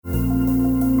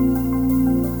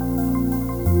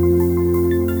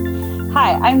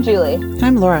Hi, I'm Julie.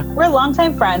 I'm Laura. We're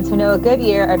longtime friends who know a good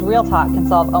year at Real Talk can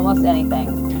solve almost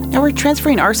anything. Now we're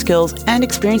transferring our skills and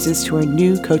experiences to our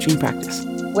new coaching practice.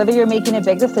 Whether you're making a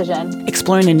big decision,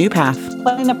 exploring a new path,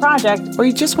 planning a project, or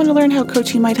you just want to learn how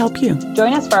coaching might help you,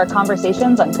 join us for our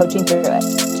conversations on coaching through it.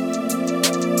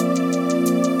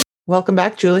 Welcome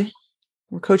back, Julie.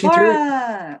 We're coaching Laura. through it.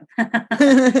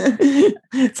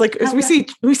 It's like as we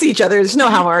see each other. There's no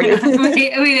how are you? we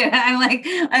do. I'm like,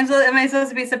 am I supposed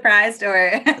to be surprised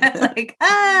or like,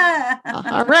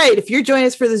 All right. If you're joining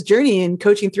us for this journey in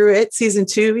coaching through it, season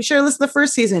 2, be sure to listen to the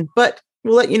first season. But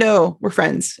we'll let you know we're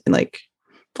friends in like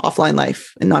offline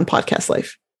life and non-podcast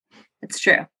life. It's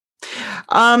true.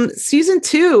 Season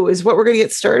 2 is what we're going to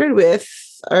get started with.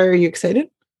 Are you excited?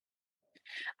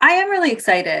 I am really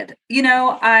excited. You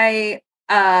know, I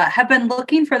have been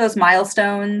looking for those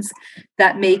milestones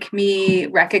that make me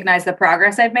recognize the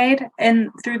progress I've made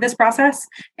through this process.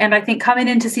 And I think coming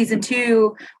into season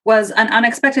 2 was an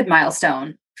unexpected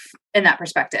milestone in that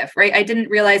perspective, right? I didn't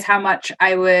realize how much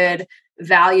I would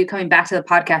value coming back to the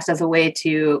podcast as a way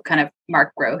to kind of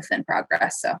mark growth and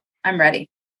progress. So I'm ready.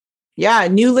 Yeah.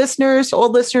 New listeners,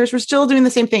 old listeners, we're still doing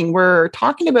the same thing. We're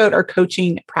talking about our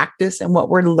coaching practice and what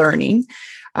we're learning.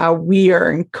 We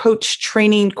are in coach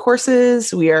training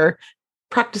courses. We are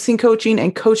practicing coaching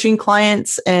and coaching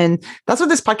clients. And that's what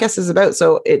this podcast is about.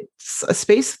 So it's a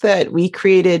space that we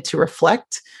created to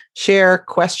reflect, share,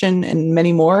 question, and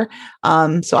many more.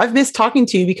 So I've missed talking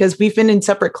to you because we've been in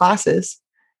separate classes.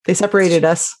 They separated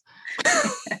us.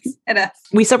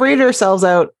 We separated ourselves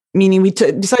out, meaning we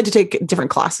decided to take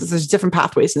different classes. There's different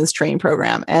pathways in this training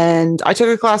program. And I took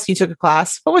a class, you took a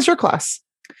class. What was your class?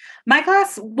 My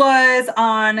class was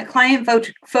on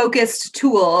client-focused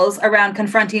tools around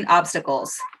confronting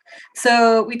obstacles.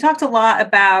 So we talked a lot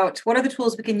about what are the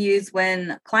tools we can use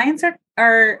when clients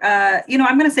are I'm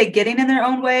going to say getting in their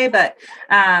own way, but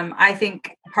I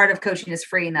think part of coaching is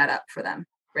freeing that up for them,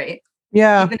 right?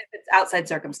 Yeah. Even if it's outside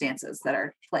circumstances that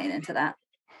are playing into that.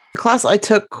 The class I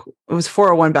took, it was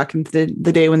 401 back in the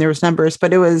day when there was numbers,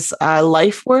 but it was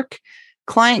life work,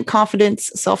 client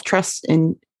confidence, self-trust,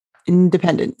 and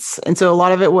independence. And so a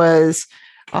lot of it was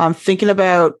thinking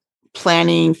about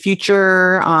planning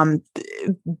future.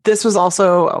 This was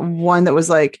also one that was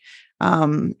like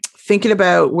thinking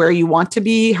about where you want to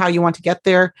be, how you want to get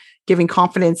there, giving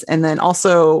confidence, and then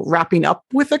also wrapping up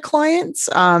with a client.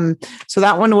 So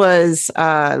that one was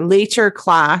later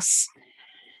class.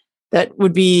 That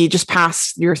would be just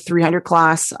past your 300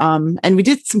 class. And we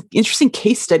did some interesting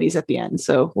case studies at the end.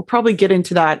 So we'll probably get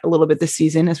into that a little bit this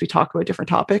season as we talk about different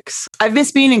topics. I've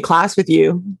missed being in class with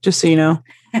you, just so you know.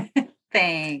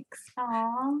 Thanks.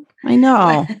 Aww. I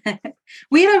know.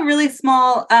 We had a really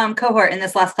small cohort in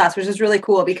this last class, which is really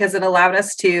cool because it allowed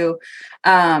us to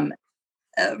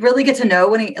really get to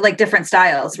know different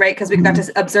styles, right? Because we got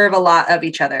to observe a lot of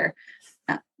each other.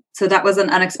 So that was an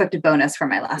unexpected bonus for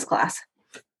my last class.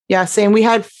 Yeah, same.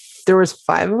 There was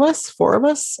 4 of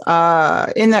us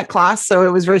in that class. So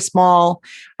it was very small.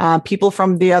 People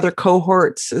from the other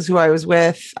cohorts is who I was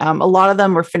with. A lot of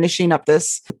them were finishing up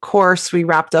this course. We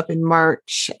wrapped up in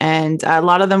March, and a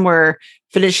lot of them were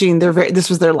finishing this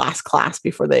was their last class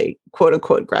before they quote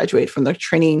unquote graduate from the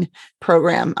training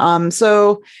program.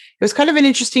 So it was kind of an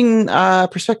interesting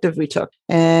perspective we took,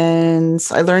 and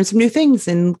I learned some new things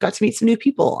and got to meet some new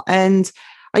people. And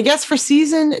I guess for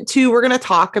season 2, we're going to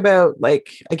talk about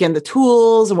again, the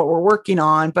tools and what we're working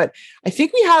on, but I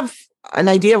think we have an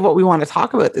idea of what we want to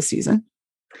talk about this season.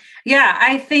 Yeah,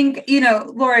 I think,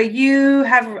 Laura, you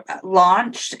have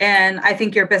launched and I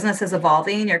think your business is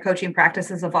evolving. Your coaching practice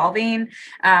is evolving.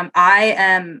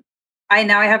 I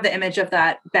have the image of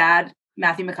that bad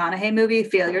Matthew McConaughey movie,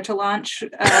 Failure to Launch,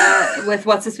 with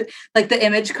the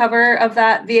image cover of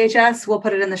that VHS. We'll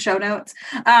put it in the show notes.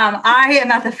 I am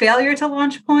at the failure to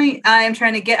launch point. I am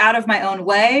trying to get out of my own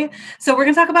way. So we're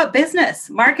going to talk about business,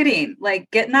 marketing,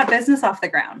 getting that business off the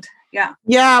ground. Yeah.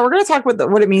 Yeah. We're going to talk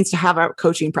about what it means to have a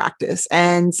coaching practice.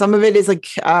 And some of it is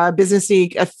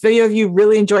businessy. A few of you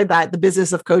really enjoyed the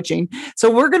business of coaching.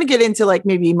 So we're going to get into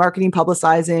maybe marketing,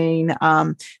 publicizing,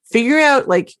 figuring out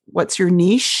what's your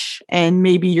niche and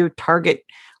maybe your target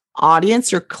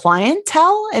audience or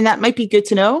clientele. And that might be good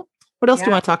to know. What else do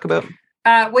you want to talk about?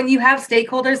 When you have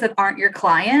stakeholders that aren't your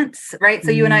clients, right?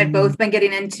 So you and I have both been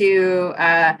getting into what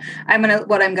I'm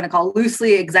going to call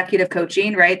loosely executive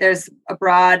coaching, right? There's a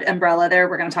broad umbrella there.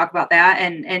 We're going to talk about that.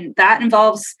 And that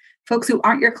involves folks who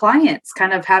aren't your clients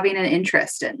kind of having an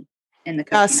interest in the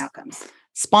coaching outcomes.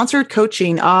 Sponsored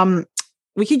coaching.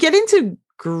 We could get into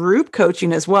group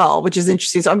coaching as well, which is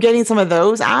interesting. So I'm getting some of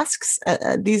those asks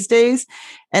these days,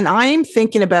 and I'm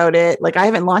thinking about it. Like I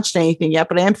haven't launched anything yet,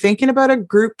 but I am thinking about a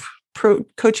group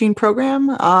coaching program.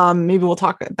 Maybe we'll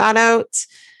talk that out.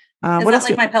 Is that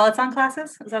like my Peloton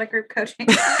classes? Is that a group coaching?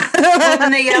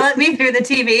 When they yell at me through the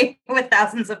TV with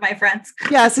thousands of my friends.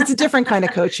 Yes, it's a different kind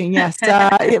of coaching. Yes,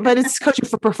 but it's coaching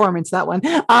for performance. That one.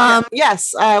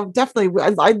 Yes, definitely.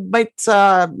 I might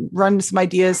run some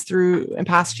ideas through and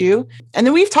past you, and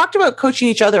then we've talked about coaching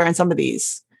each other on some of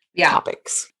these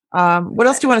topics. What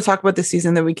else do you want to talk about this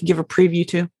season that we can give a preview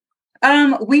to?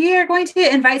 We are going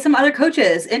to invite some other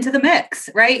coaches into the mix,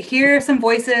 right? Hear some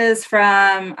voices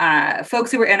from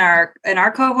folks who were in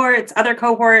our cohorts, other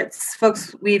cohorts,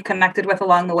 folks we've connected with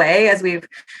along the way as we've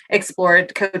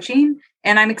explored coaching.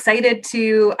 And I'm excited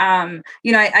to,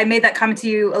 I made that comment to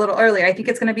you a little earlier. I think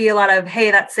it's going to be a lot of,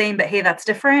 hey, that's same, but hey, that's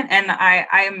different. And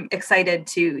I'm excited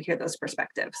to hear those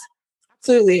perspectives.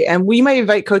 Absolutely. And we might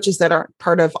invite coaches that aren't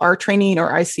part of our training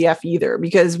or ICF either,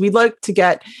 because we'd like to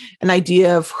get an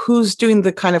idea of who's doing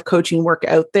the kind of coaching work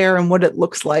out there and what it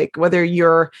looks like, whether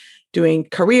you're doing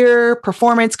career,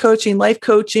 performance coaching, life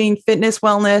coaching, fitness,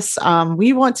 wellness.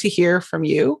 We want to hear from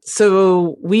you.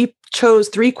 So we chose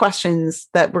 3 questions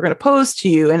that we're going to pose to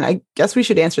you. And I guess we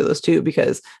should answer those too,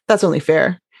 because that's only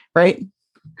fair, right?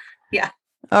 Yeah.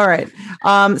 All right.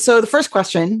 So the first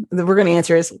question that we're going to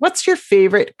answer is, what's your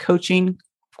favorite coaching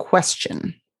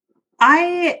question?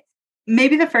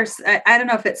 Maybe the first, I don't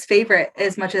know if it's favorite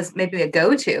as much as maybe a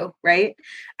go-to, right?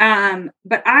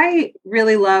 But I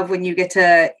really love when you get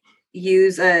to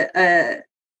use a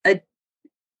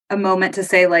moment to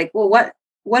say like, well,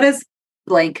 what does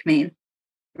blank mean?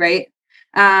 Right.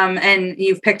 And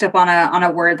you've picked up on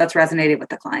a word that's resonated with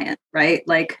the client, right?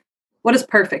 Like, what does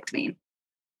perfect mean?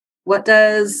 What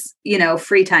does,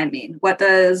 free time mean? What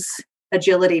does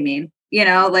agility mean?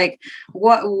 Like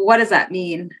what does that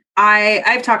mean?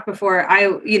 I've talked before,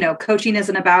 coaching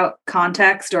isn't about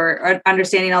context or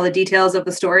understanding all the details of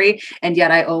the story. And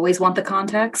yet I always want the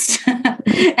context.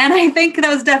 And I think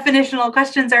those definitional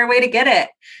questions are a way to get it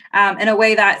in a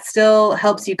way that still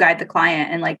helps you guide the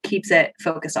client and like keeps it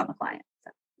focused on the client.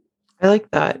 I like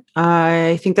that.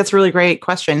 I think that's a really great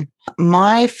question.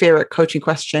 My favorite coaching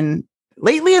question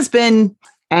lately has been,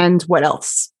 and what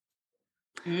else?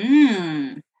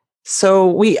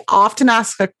 So we often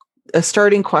ask a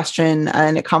starting question,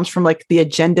 and it comes from like the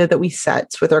agenda that we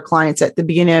set with our clients at the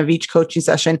beginning of each coaching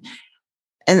session.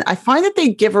 And I find that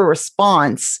they give a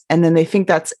response and then they think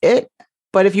that's it.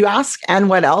 But if you ask, and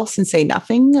what else, and say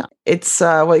nothing, it's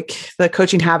like the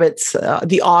coaching habits,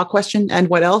 the awe question, and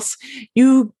what else,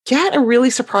 you get a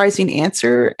really surprising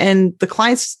answer. And the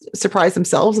clients surprise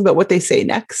themselves about what they say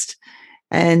next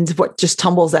and what just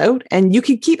tumbles out. And you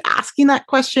can keep asking that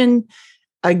question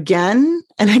again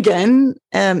and again.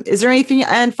 Is there anything?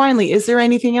 And finally, is there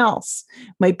anything else?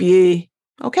 Might be,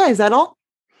 okay, is that all?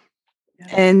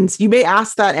 And you may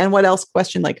ask that and what else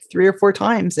question like 3 or 4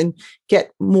 times and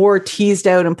get more teased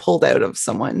out and pulled out of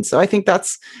someone. So I think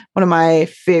that's one of my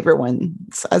favorite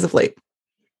ones as of late.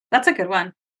 That's a good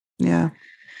one. Yeah.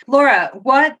 Laura,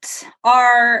 what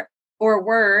are or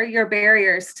were your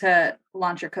barriers to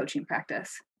launch your coaching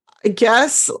practice? I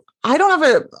guess I don't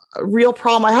have a real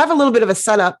problem. I have a little bit of a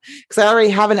setup because I already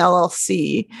have an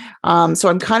LLC. So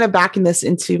I'm kind of backing this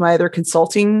into my other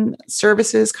consulting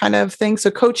services kind of thing. So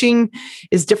coaching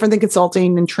is different than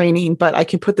consulting and training, but I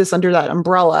can put this under that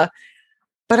umbrella.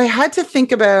 But I had to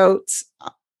think about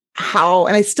how,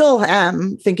 and I still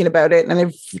am thinking about it, and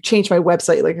I've changed my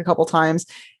website like a couple times,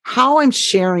 how I'm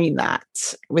sharing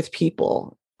that with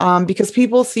people. Because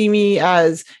people see me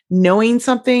as knowing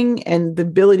something and the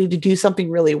ability to do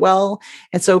something really well.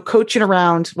 And so coaching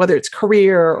around, whether it's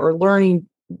career or learning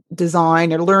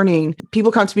design or learning,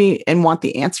 people come to me and want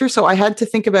the answer. So I had to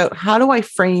think about, how do I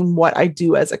frame what I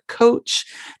do as a coach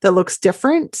that looks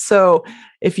different? So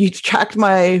if you tracked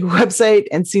my website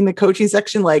and seen the coaching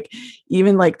section, like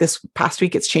even like this past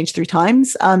week, it's changed 3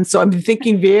 times. So I'm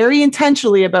thinking very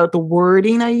intentionally about the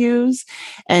wording I use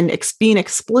and being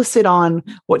explicit on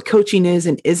what coaching is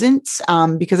and isn't,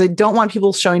 because I don't want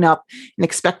people showing up and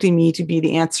expecting me to be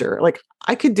the answer. Like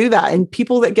I could do that. And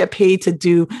people that get paid to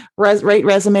do write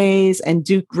resumes and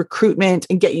do recruitment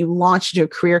and get you launched into a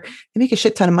career, they make a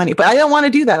shit ton of money. But I don't want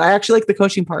to do that. I actually like the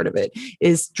coaching part of it,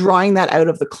 is drawing that out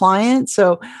of the client.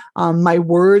 So my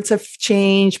words have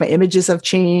changed, my images have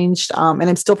changed, and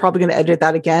I'm still probably going to edit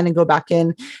that again and go back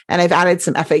in. And I've added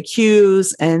some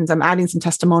FAQs and I'm adding some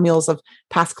testimonials of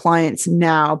past clients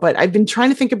now. But I've been trying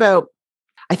to think about,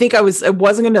 I think I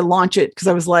wasn't going to launch it because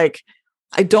I was like,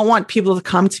 I don't want people to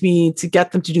come to me to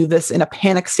get them to do this in a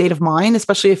panic state of mind,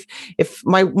 especially if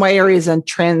my areas and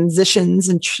transitions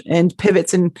and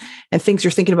pivots and things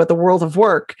you're thinking about the world of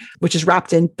work, which is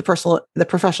wrapped in the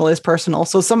professional is personal.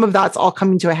 So some of that's all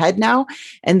coming to a head now.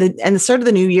 And the start of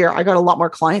the new year, I got a lot more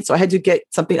clients. So I had to get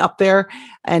something up there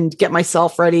and get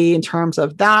myself ready in terms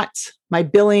of that, my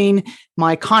billing,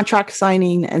 my contract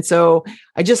signing. And so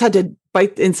I just had to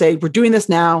bite and say, we're doing this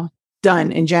now.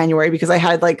 Done in January, because I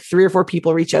had like 3 or 4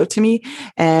 people reach out to me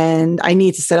and I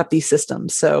need to set up these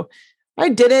systems. So I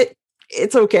did it.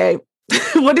 It's okay.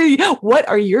 What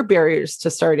are your barriers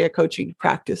to starting a coaching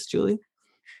practice, Julie?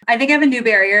 I think I have a new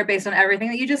barrier based on everything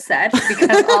that you just said,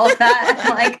 because all of that,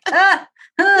 I'm like,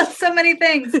 so many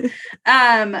things.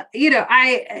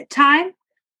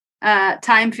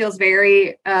 Time feels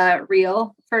very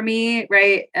real for me.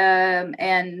 Right.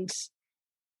 And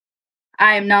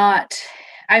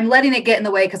I'm letting it get in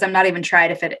the way because I'm not even trying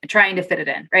to fit it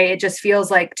in, right? It just feels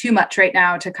like too much right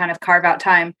now to kind of carve out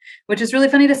time, which is really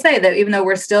funny to say that even though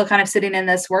we're still kind of sitting in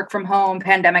this work from home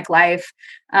pandemic life,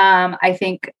 I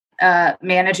think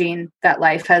managing that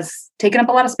life has taken up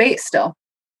a lot of space still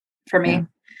for me. Yeah.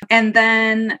 And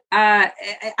then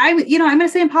I'm going to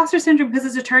say imposter syndrome because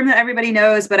it's a term that everybody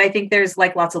knows, but I think there's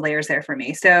like lots of layers there for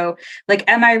me. So like,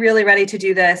 am I really ready to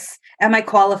do this? Am I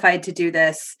qualified to do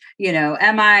this?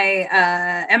 Am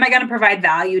I going to provide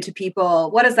value to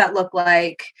people? What does that look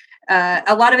like?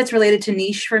 A lot of it's related to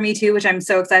niche for me too, which I'm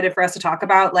so excited for us to talk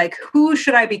about. Like, who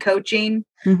should I be coaching?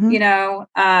 Mm-hmm.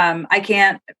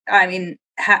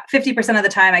 50% of the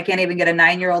time I can't even get a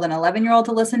 9-year-old and 11-year-old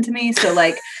to listen to me. So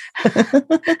like,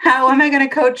 how am I going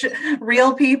to coach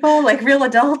real people, like real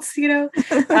adults, that's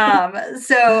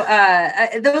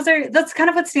kind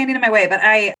of what's standing in my way. But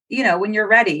when you're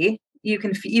ready, you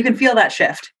can feel that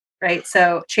shift, right?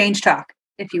 So change talk,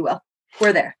 if you will.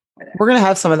 We're there. We're going to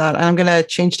have some of that. And I'm going to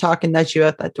change talk and nudge you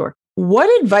out that door. What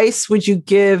advice would you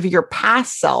give your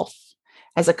past self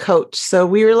as a coach? So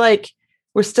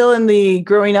we're still in the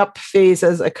growing up phase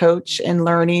as a coach and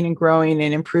learning and growing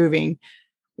and improving.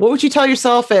 What would you tell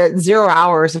yourself at 0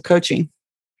 hours of coaching?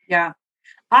 Yeah,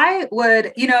 I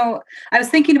would, I was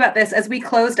thinking about this as we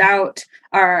closed out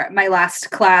my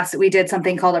last class. We did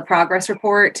something called a progress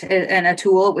report and a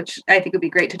tool, which I think would be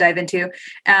great to dive into,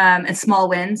 and small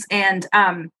wins. And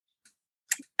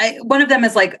one of them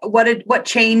is like, what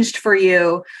changed for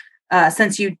you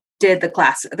since you did the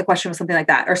class? The question was something like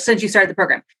that, or since you started the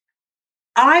program.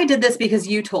 I did this because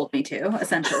you told me to,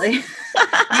 essentially.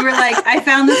 You were like, I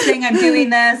found this thing, I'm doing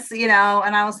this, and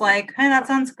I was like, hey, that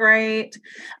sounds great.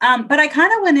 But I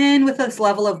kind of went in with this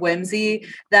level of whimsy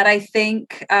that I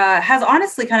think has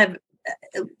honestly kind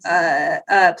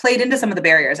of played into some of the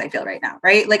barriers I feel right now,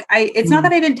 right? Like it's not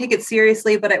that I didn't take it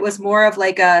seriously, but it was more of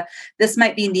like this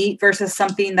might be neat versus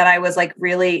something that I was like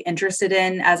really interested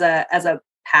in as a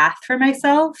path for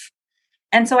myself.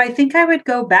 And so I think I would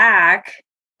go back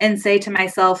and say to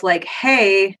myself, like,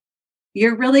 hey,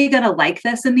 you're really going to like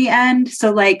this in the end.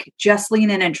 So like, just lean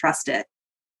in and trust it.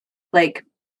 Like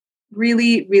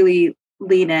really, really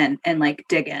lean in and like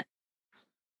dig in.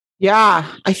 Yeah,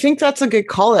 I think that's a good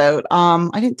call out.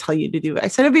 I didn't tell you to do it. I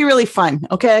said it'd be really fun.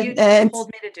 Okay. You told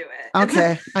me to do it.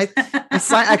 Okay. I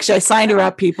signed her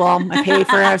up, people. I paid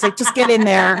for it. I was like, just get in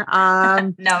there.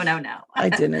 No. I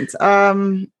didn't.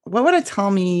 What would it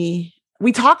tell me?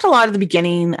 We talked a lot at the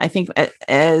beginning, I think,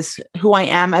 as who I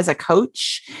am as a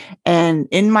coach. And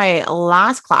in my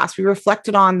last class, we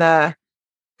reflected on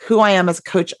who I am as a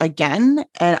coach again.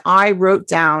 And I wrote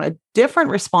down a different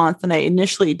response than I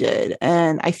initially did.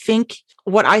 And I think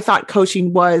what I thought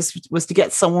coaching was to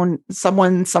get someone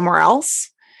somewhere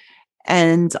else.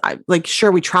 And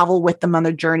sure, we travel with them on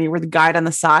their journey. We're the guide on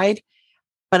the side.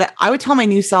 But I would tell my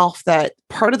new self that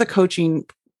part of the coaching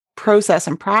process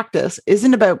and practice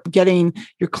isn't about getting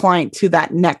your client to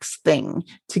that next thing,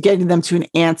 to getting them to an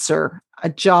answer, a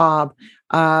job,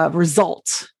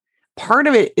 result. Part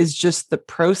of it is just the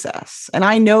process. And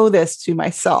I know this to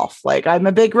myself. Like, I'm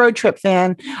a big road trip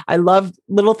fan. I love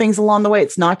little things along the way.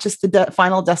 It's not just the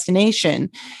final destination.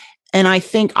 And I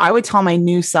think I would tell my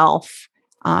new self,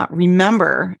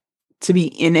 remember to be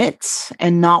in it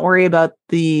and not worry about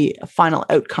the final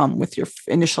outcome with your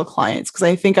initial clients. Because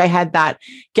I think I had that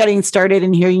getting started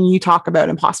and hearing you talk about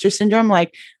imposter syndrome,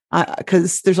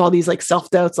 because there's all these like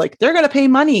self-doubts, like they're going to pay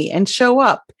money and show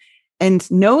up,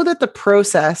 and know that the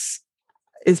process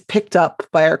is picked up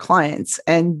by our clients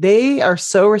and they are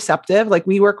so receptive. Like,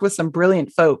 we work with some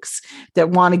brilliant folks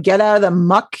that want to get out of the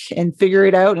muck and figure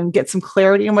it out and get some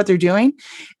clarity on what they're doing.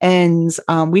 And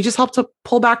we just help to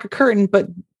pull back a curtain, but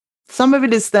some of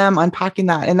it is them unpacking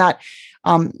that and that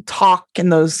talk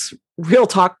and those real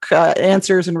talk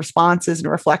answers and responses and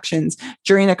reflections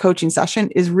during a coaching session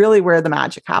is really where the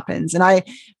magic happens. And I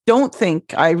don't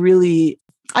think I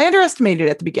underestimated it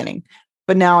at the beginning,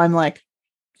 but now I'm like,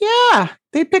 yeah,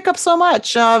 they pick up so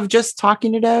much of just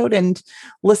talking it out and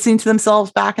listening to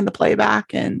themselves back in the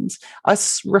playback and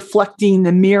us reflecting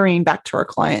and mirroring back to our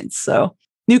clients. So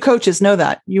new coaches know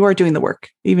that you are doing the work,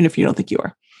 even if you don't think you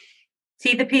are.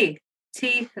 T the P.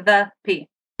 T the P.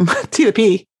 T the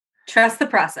P. Trust the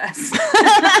process.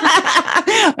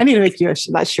 I need to make you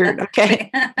that shirt. Okay.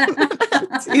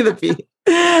 T the P.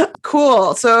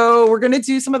 Cool. So we're going to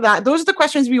do some of that. Those are the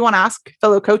questions we want to ask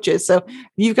fellow coaches. So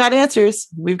you've got answers.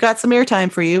 We've got some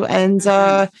airtime for you. And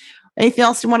anything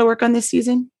else you want to work on this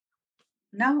season?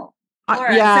 No.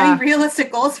 Laura, setting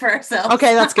realistic goals for ourselves.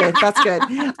 Okay, that's good. That's good.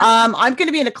 I'm going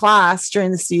to be in a class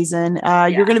during the season.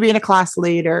 You're going to be in a class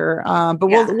later, but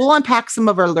we'll unpack some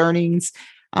of our learnings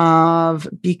of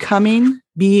becoming,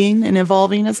 being, and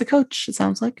evolving as a coach. It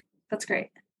sounds like that's great.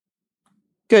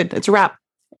 Good. It's a wrap.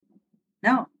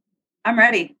 No, I'm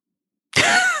ready.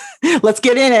 Let's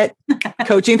get in it.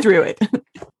 Coaching through it.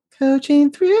 Coaching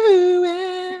through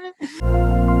it.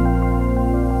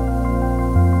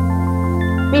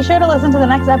 Be sure to listen to the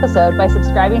next episode by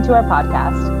subscribing to our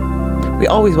podcast. We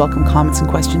always welcome comments and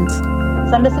questions.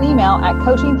 Send us an email at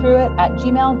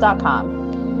coachingthroughit@gmail.com.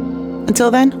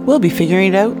 Until then, we'll be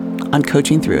figuring it out on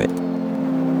Coaching Through It.